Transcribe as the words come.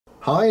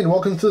Hi and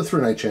welcome to the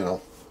Thrunite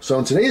channel. So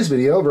in today's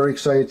video, very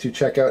excited to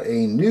check out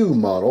a new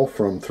model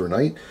from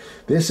Thrunite.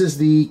 This is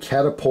the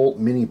Catapult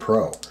Mini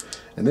Pro.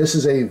 And this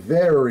is a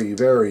very,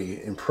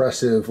 very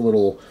impressive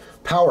little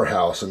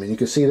powerhouse. I mean, you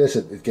can see this,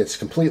 it gets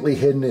completely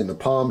hidden in the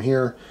palm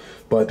here,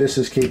 but this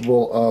is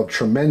capable of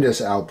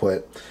tremendous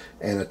output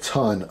and a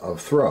ton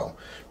of throw.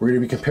 We're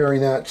going to be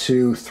comparing that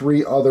to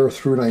three other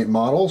Thrunite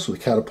models with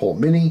Catapult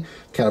Mini,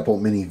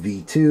 Catapult Mini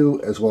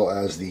V2, as well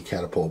as the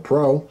Catapult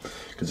Pro,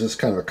 because it's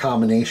kind of a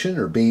combination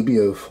or baby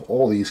of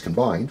all these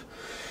combined.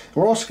 And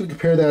we're also going to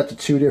compare that to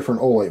two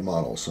different Olight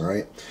models, all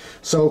right?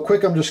 So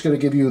quick, I'm just going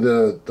to give you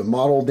the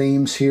model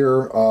names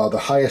here, the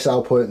highest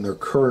output and their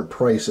current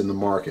price in the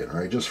market, all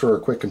right? Just for a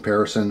quick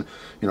comparison,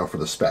 you know, for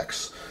the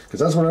specs.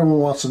 Because that's what everyone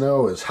wants to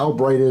know is how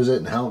bright is it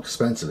and how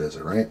expensive is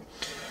it, right?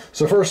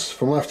 So first,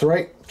 from left to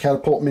right,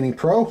 Catapult Mini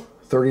Pro,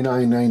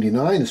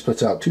 $39.99. This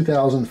puts out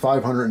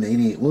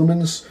 2,588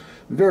 lumens.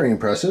 Very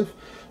impressive.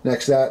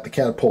 Next to that, the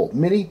Catapult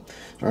Mini.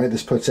 All right,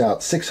 this puts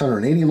out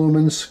 680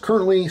 lumens.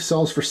 Currently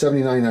sells for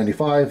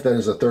 $79.95. That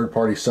is a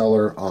third-party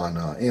seller on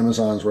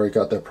Amazon is where I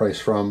got that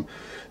price from.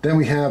 Then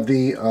we have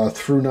the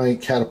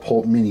Thrunite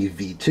Catapult Mini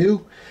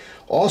V2.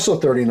 Also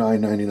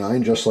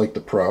 $39.99, just like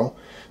the Pro.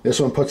 This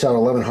one puts out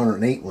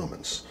 1,108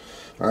 lumens.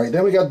 All right,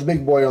 then we got the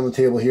big boy on the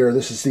table here.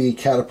 This is the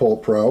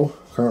Catapult Pro,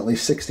 currently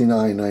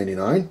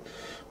 $69.99.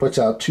 Puts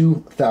out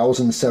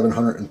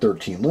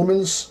 2,713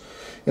 lumens.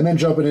 And then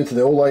jumping into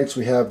the Olights,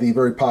 we have the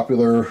very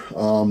popular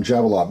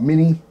Javelot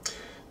Mini.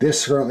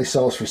 This currently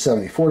sells for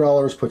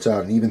 $74, puts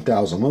out an even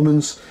 1,000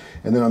 lumens.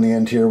 And then on the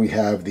end here, we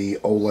have the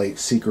Olight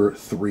Seeker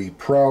 3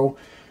 Pro,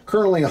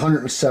 currently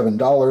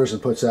 $107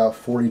 and puts out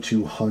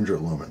 4,200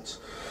 lumens.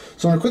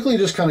 So I'm going to quickly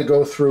just kind of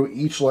go through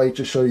each light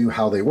to show you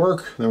how they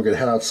work. Then we're going to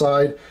head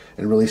outside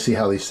and really see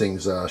how these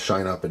things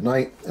shine up at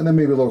night, and then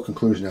maybe a little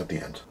conclusion at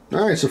the end.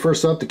 All right, so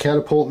first up, the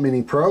Catapult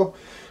Mini Pro.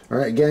 All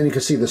right, again, you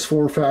can see this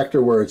form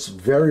factor where it's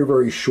very,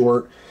 very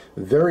short,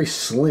 very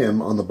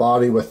slim on the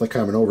body with like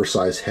kind of an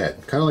oversized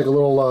head. Kind of like a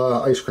little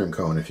ice cream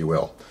cone, if you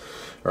will.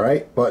 All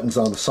right, buttons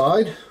on the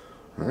side.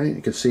 All right,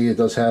 you can see it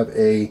does have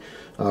a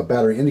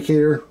battery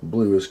indicator.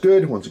 Blue is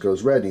good. Once it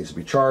goes red, it needs to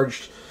be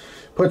charged.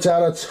 Puts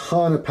out a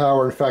ton of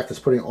power. In fact, it's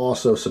putting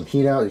also some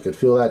heat out. You can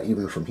feel that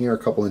even from here, a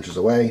couple inches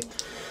away.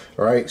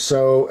 All right,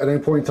 so at any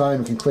point in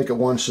time, you can click it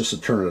once just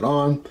to turn it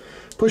on.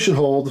 Push and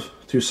hold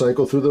to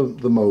cycle through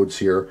the modes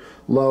here.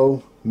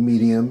 Low,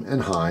 medium,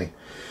 and high.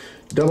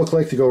 Double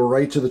click to go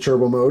right to the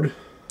turbo mode.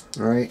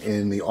 All right,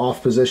 in the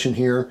off position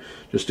here,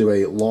 just do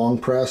a long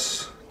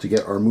press to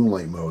get our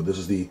moonlight mode. This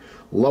is the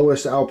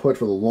lowest output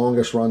for the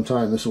longest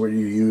runtime. This is what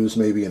you use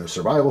maybe in a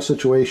survival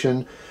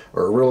situation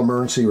or a real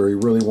emergency where you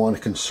really want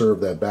to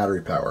conserve that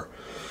battery power.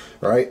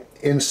 All right,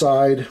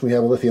 inside we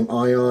have a lithium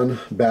ion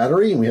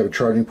battery and we have a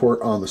charging port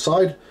on the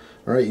side.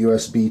 All right,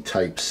 USB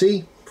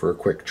Type-C for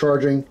quick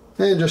charging.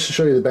 And just to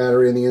show you the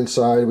battery on the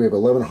inside, we have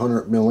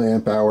 1,100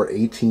 milliamp hour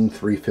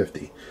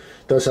 18350. It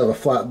does have a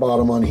flat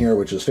bottom on here,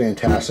 which is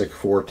fantastic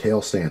for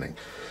tail standing.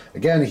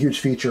 Again, a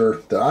huge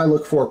feature that I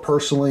look for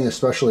personally,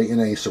 especially in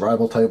a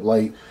survival type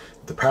light.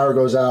 If the power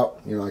goes out,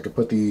 you know, I could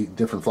put the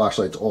different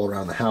flashlights all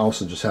around the house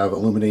and just have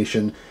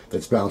illumination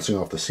that's bouncing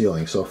off the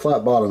ceiling. So a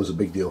flat bottom is a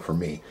big deal for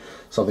me,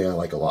 something I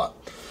like a lot.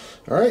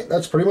 All right,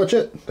 that's pretty much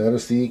it. That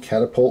is the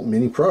Catapult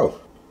Mini Pro.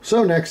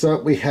 So next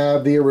up, we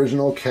have the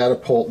original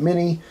Catapult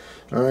Mini.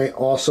 All right,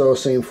 also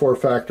same form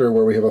factor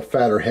where we have a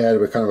fatter head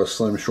with kind of a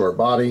slim, short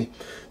body.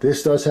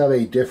 This does have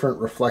a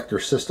different reflector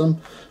system.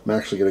 I'm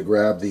actually going to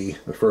grab the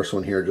first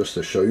one here just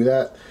to show you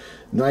that.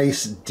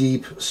 Nice,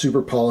 deep,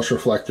 super polished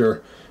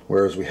reflector,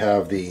 whereas we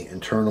have the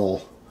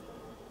internal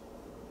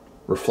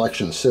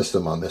reflection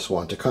system on this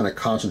one to kind of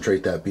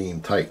concentrate that beam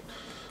tight.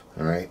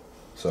 All right,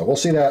 so we'll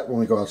see that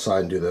when we go outside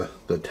and do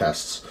the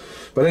tests.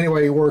 But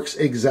anyway, it works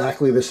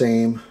exactly the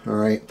same. All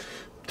right.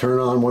 Turn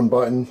on one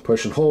button,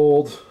 push and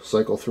hold,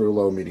 cycle through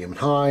low, medium, and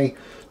high,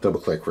 double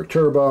click for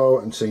turbo,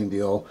 and same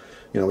deal,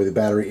 you know, with the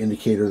battery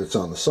indicator that's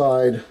on the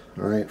side.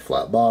 All right,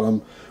 flat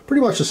bottom,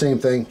 pretty much the same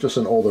thing, just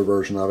an older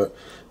version of it,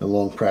 and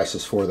long press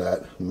is for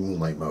that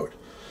moonlight mode.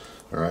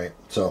 All right,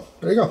 so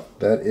there you go.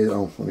 That is,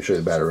 oh, let me show you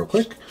the battery real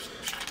quick.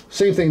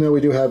 Same thing though, we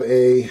do have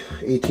a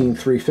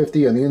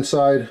 18350 on the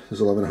inside,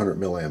 is 1,100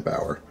 milliamp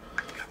hour.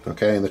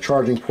 Okay, and the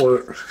charging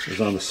port is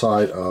on the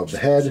side of the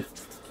head.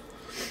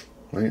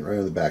 Right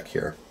on the back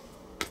here.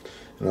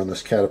 And on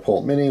this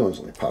Catapult Mini,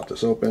 let me pop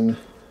this open,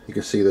 you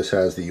can see this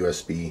has the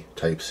USB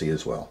Type-C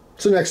as well.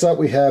 So next up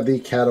we have the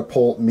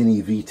Catapult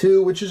Mini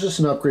V2, which is just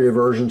an upgraded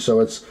version, so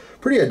it's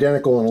pretty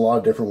identical in a lot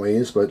of different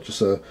ways, but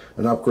just an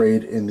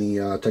upgrade in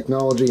the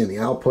technology and the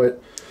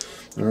output.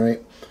 All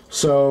right,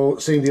 so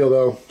same deal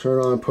though,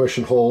 turn on, push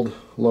and hold,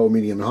 low,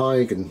 medium, and high.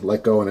 You can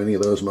let go in any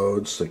of those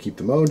modes to keep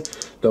the mode.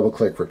 Double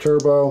click for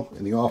turbo,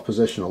 in the off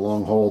position, a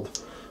long hold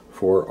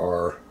for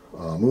our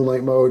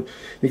moonlight mode.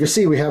 You can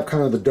see we have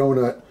kind of the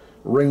donut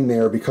ring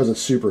there because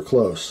it's super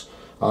close.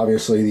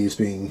 Obviously these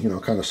being, you know,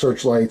 kind of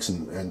searchlights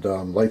and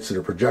lights that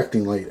are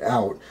projecting light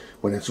out,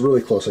 when it's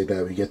really close like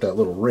that we get that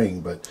little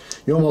ring, but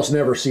you almost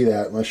never see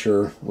that unless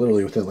you're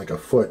literally within like a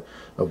foot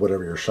of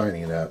whatever you're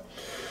shining it at.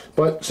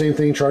 But same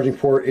thing, charging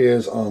port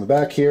is on the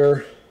back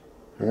here.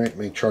 All right,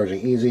 make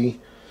charging easy.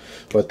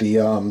 But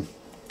the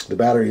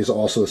battery is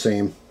also the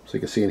same, so you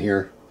can see in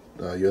here,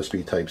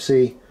 USB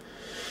Type-C.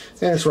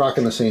 And it's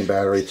rocking the same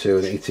battery too,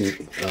 an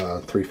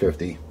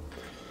 350,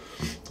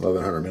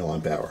 1100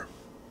 milliamp hour.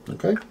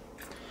 Okay,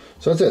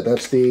 so that's it.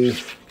 That's the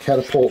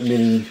Catapult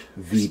Mini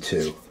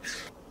V2.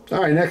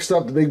 All right, next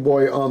up, the big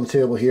boy on the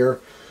table here.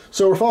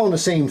 So we're following the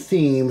same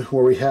theme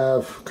where we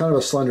have kind of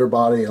a slender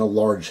body and a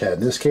large head.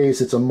 In this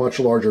case, it's a much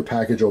larger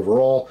package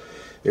overall.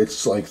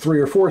 It's like 3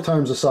 or 4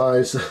 times the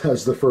size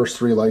as the first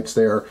 3 lights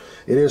there.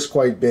 It is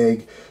quite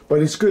big,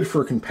 but it's good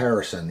for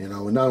comparison, you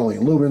know, not only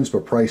in lumens,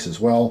 but price as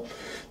well.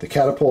 The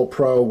Catapult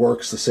Pro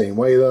works the same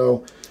way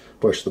though.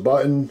 Push the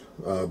button,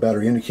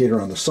 battery indicator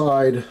on the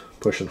side,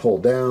 push and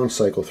hold down,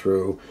 cycle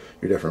through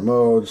your different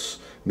modes.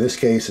 In this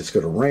case, it's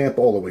going to ramp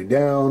all the way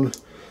down.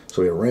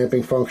 So we have a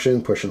ramping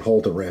function, push and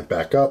hold to ramp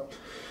back up.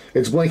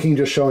 It's blinking,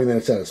 just showing that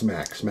it's at its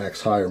max,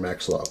 max high or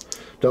max low.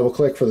 Double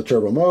click for the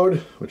turbo mode,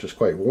 which is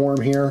quite warm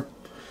here.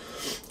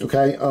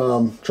 Okay,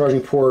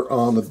 charging port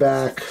on the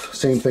back,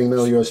 same thing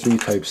though,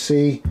 USB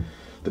Type-C.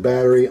 The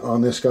battery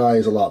on this guy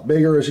is a lot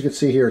bigger, as you can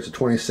see here. It's a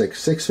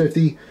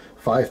 26650,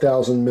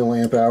 5000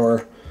 milliamp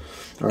hour.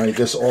 All right,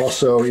 this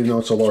also, even though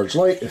it's a large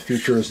light, it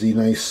features the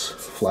nice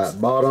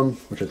flat bottom,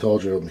 which I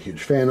told you I'm a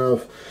huge fan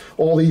of.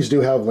 All these do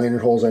have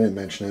lanyard holes. I didn't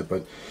mention it,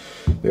 but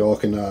they all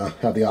can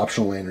have the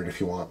optional lanyard if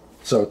you want.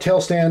 So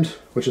tail stand,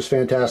 which is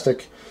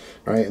fantastic.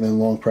 All right, and then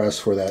long press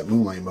for that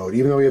moonlight mode.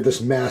 Even though we have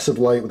this massive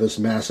light with this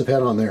massive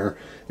head on there,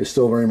 it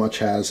still very much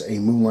has a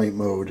moonlight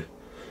mode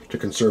to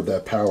conserve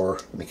that power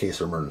in the case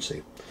of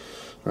emergency.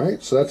 All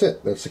right, so that's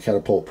it. That's the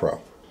Catapult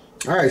Pro.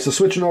 All right, so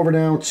switching over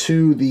now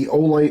to the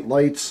Olight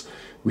lights.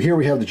 Here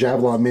we have the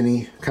Javelot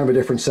Mini, kind of a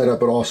different setup,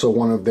 but also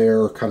one of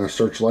their kind of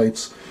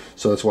searchlights.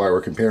 So that's why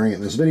we're comparing it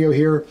in this video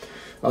here.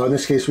 In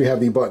this case, we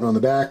have the button on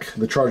the back.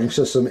 The charging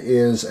system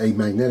is a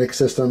magnetic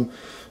system.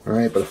 All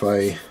right, but if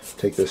I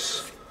take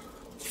this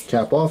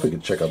cap off, we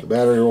can check out the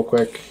battery real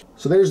quick.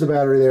 So there's the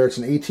battery there. It's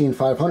an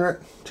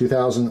 18500,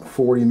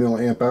 2040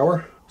 milliamp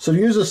hour. So to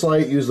use this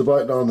light, use the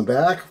button on the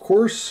back, of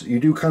course. You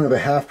do kind of a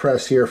half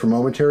press here for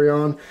momentary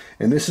on,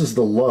 and this is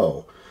the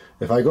low.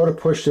 If I go to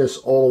push this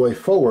all the way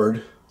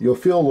forward, you'll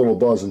feel a little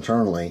buzz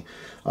internally,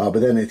 but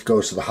then it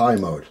goes to the high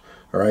mode.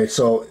 All right,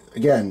 so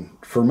again,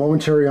 for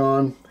momentary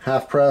on,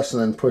 half press,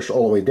 and then push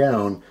all the way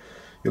down,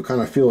 you'll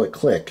kind of feel it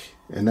click,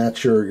 and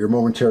that's your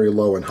momentary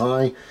low and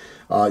high.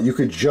 You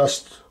could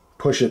just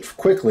push it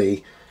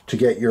quickly to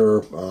get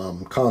your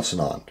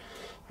constant on.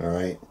 All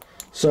right,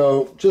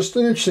 so just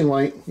an interesting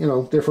light, you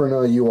know, different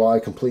UI,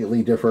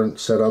 completely different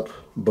setup,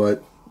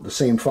 but the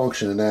same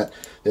function in that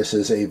this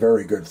is a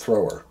very good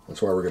thrower.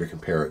 That's why we're going to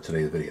compare it in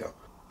today's video.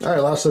 All right,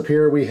 last up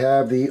here we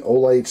have the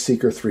Olight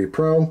Seeker 3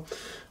 Pro.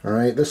 All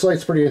right, this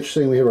light's pretty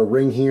interesting. We have a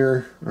ring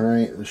here. All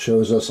right, it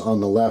shows us on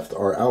the left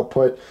our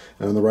output,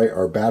 and on the right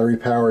our battery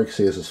power. You can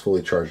see this is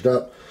fully charged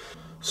up.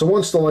 So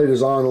once the light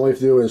is on, all you have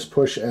to do is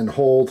push and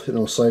hold, and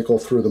it'll cycle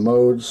through the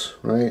modes,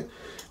 right? It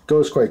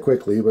goes quite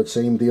quickly, but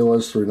same deal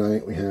as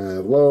Thrunite. We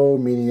have low,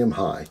 medium,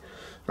 high.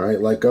 All right,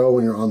 let go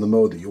when you're on the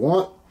mode that you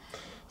want.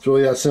 It's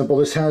really that simple.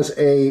 This has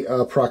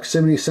a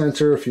proximity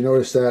sensor. If you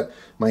notice that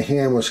my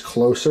hand was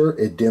closer,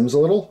 it dims a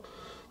little.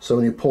 So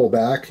when you pull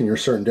back and you're a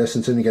certain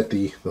distance and you get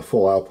the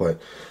full output.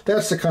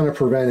 That's to kind of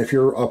prevent, if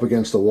you're up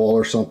against a wall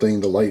or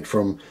something, the light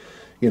from,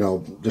 you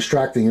know,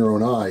 distracting your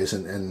own eyes,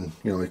 and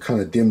you know, it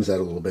kind of dims that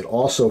a little bit.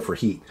 Also for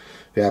heat,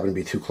 if you happen to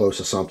be too close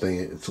to something,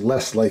 it's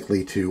less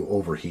likely to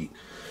overheat.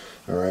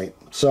 All right,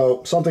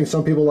 so something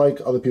some people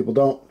like, other people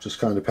don't. Just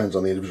kind of depends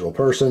on the individual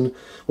person.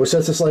 What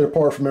sets this light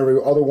apart from every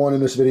other one in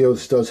this video,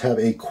 this does have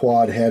a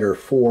quad head or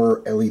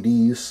 4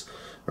 LEDs.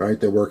 All right,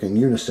 they work in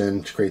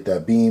unison to create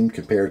that beam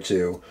compared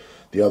to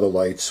the other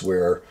lights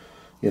where,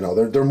 you know,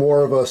 they're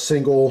more of a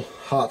single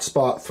hot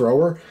spot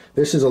thrower.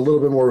 This is a little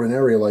bit more of an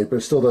area light, but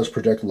it still does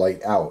project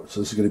light out.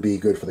 So this is going to be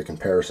good for the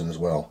comparison as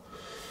well.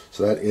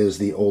 So that is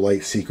the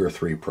Olight Seeker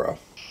 3 Pro.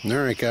 All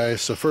right,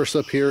 guys, so first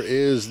up here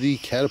is the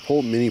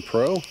Catapult Mini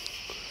Pro.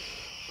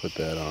 Put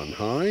that on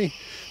high.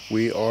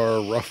 We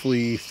are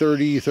roughly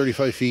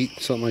 30-35 feet,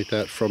 something like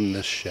that, from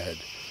this shed.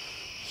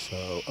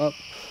 So up,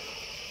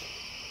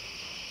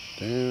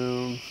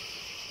 down,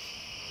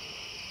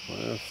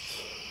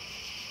 left,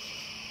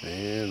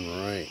 and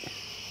right.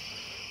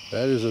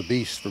 That is a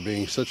beast for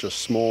being such a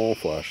small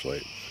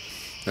flashlight.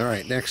 All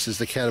right, next is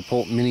the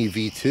Catapult Mini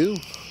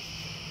V2.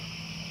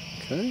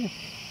 Okay,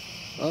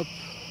 up,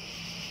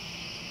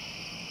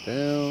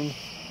 down,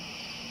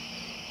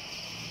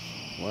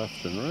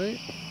 left and right.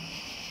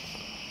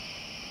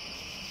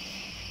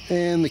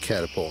 And the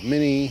Catapult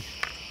Mini,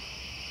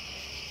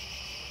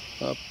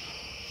 up,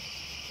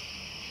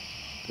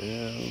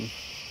 down,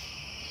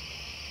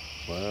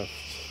 left,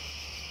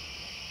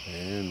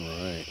 and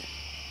right.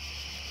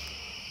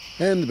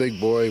 And the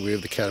big boy, we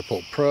have the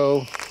Catapult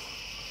Pro.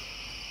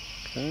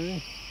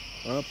 Okay,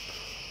 up,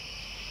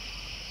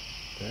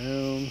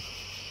 down,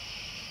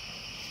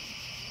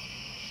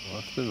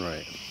 left and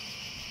right.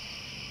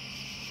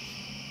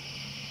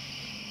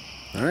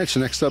 All right,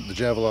 so next up, the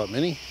Javelot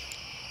Mini.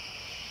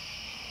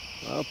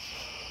 up,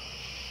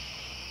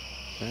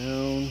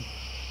 down,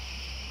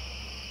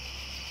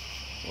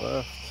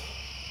 left,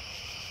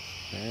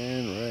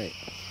 and right.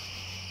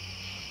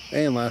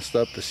 And last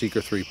up, the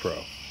Seeker 3 Pro.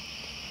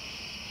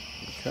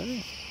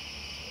 Okay.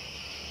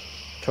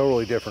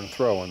 Totally different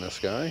throw on this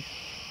guy.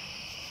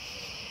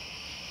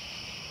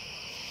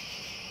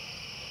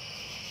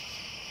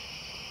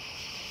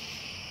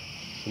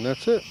 And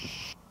that's it.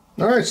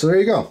 All right, so there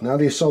you go. Now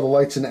that you saw the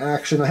lights in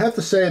action, I have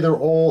to say they're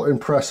all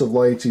impressive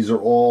lights. These are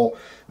all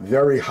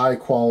very high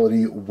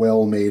quality,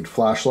 well-made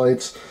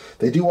flashlights.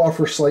 They do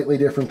offer slightly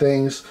different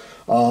things.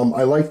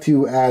 I like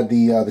to add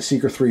the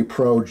Seeker 3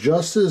 Pro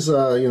just as,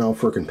 you know,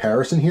 for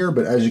comparison here,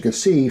 but as you can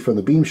see from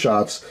the beam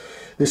shots,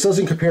 this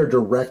doesn't compare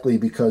directly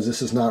because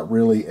this is not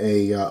really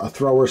a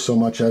thrower so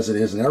much as it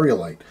is an area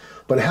light.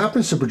 But it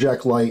happens to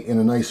project light in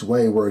a nice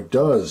way where it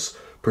does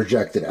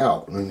project it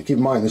out. And keep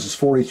in mind, this is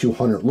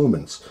 4,200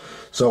 lumens.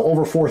 So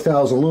over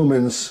 4,000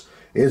 lumens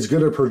is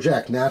going to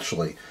project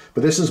naturally.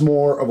 But this is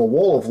more of a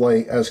wall of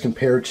light as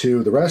compared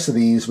to the rest of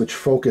these, which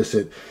focus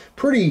it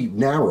pretty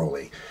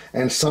narrowly.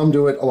 And some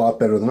do it a lot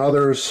better than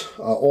others.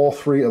 All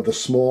three of the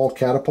small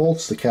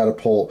catapults, the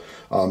Catapult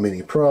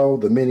Mini Pro,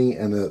 the Mini,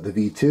 and the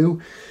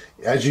V2,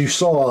 as you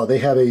saw, they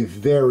have a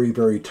very,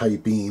 very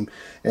tight beam.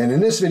 And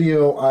in this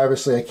video,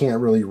 obviously, I can't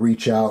really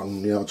reach out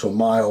and, you know, to a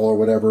mile or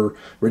whatever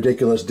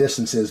ridiculous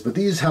distances, but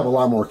these have a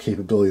lot more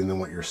capability than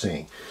what you're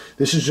seeing.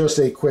 This is just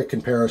a quick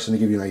comparison to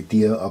give you an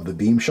idea of the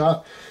beam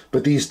shot,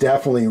 but these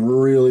definitely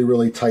really,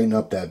 really tighten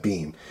up that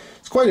beam.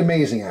 It's quite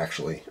amazing,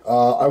 actually.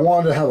 I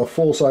wanted to have a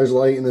full-size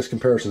light in this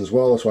comparison as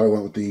well. That's why I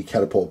went with the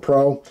Catapult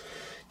Pro.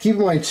 Keep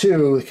in mind,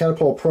 too, the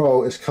Catapult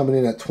Pro is coming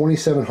in at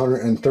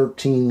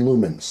 2,713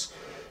 lumens.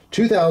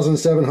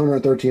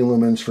 2,713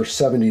 lumens for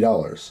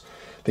 $70.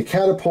 The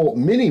Catapult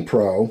Mini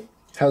Pro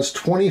has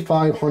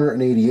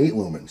 2,588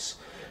 lumens.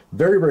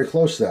 Very, very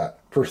close to that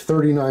for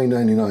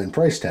 $39.99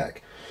 price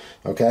tag.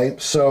 Okay,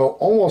 so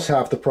almost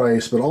half the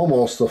price, but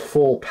almost the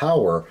full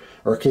power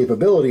or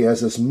capability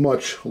as this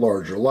much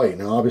larger light.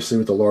 Now, obviously,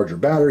 with the larger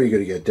battery, you're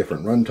going to get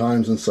different run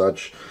times and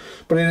such,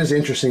 but it is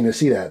interesting to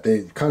see that.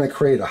 They kind of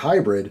create a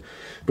hybrid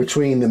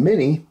between the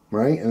Mini,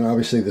 right, and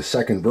obviously the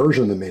second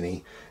version of the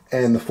Mini,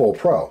 and the full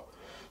Pro.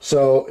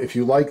 So if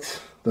you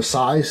liked the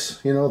size,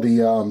 you know,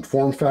 the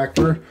form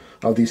factor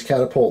of these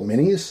Catapult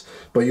Minis,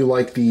 but you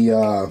like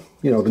the,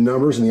 you know, the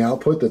numbers and the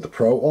output that the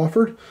Pro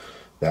offered,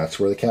 that's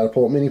where the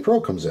Catapult Mini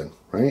Pro comes in,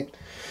 right?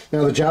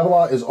 Now the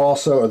Javelot is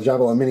also, the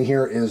Javelot Mini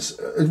here is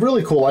a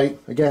really cool light.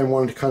 Again,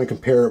 wanted to kind of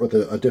compare it with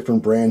a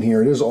different brand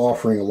here. It is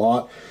offering a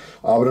lot,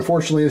 but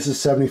unfortunately this is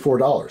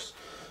 $74.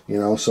 You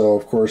know, so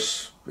of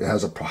course it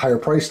has a higher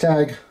price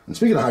tag. And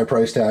speaking of high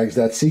price tags,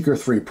 that Seeker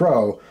 3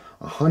 Pro,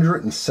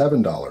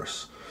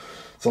 $107.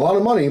 It's a lot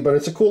of money, but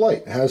it's a cool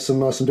light. It has some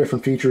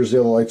different features the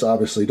other lights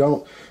obviously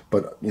don't,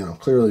 but you know,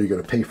 clearly you're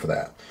going to pay for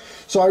that.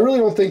 So I really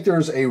don't think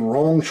there's a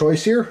wrong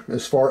choice here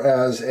as far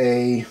as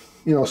a,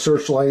 you know,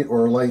 searchlight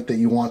or a light that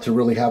you want to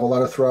really have a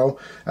lot of throw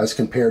as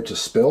compared to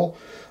spill.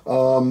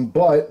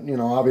 But you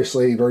know,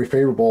 obviously very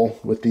favorable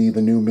with the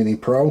new Mini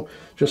Pro.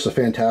 Just a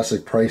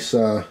fantastic price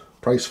for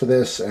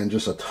this, and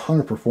just a ton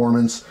of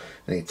performance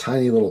and a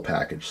tiny little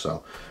package.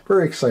 So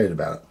very excited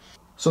about it.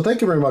 So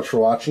thank you very much for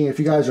watching. If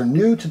you guys are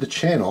new to the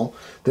channel,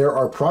 there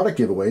are product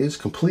giveaways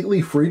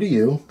completely free to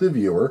you, the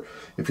viewer.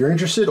 If you're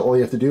interested, all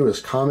you have to do is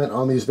comment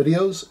on these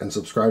videos and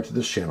subscribe to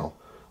this channel.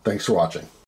 Thanks for watching.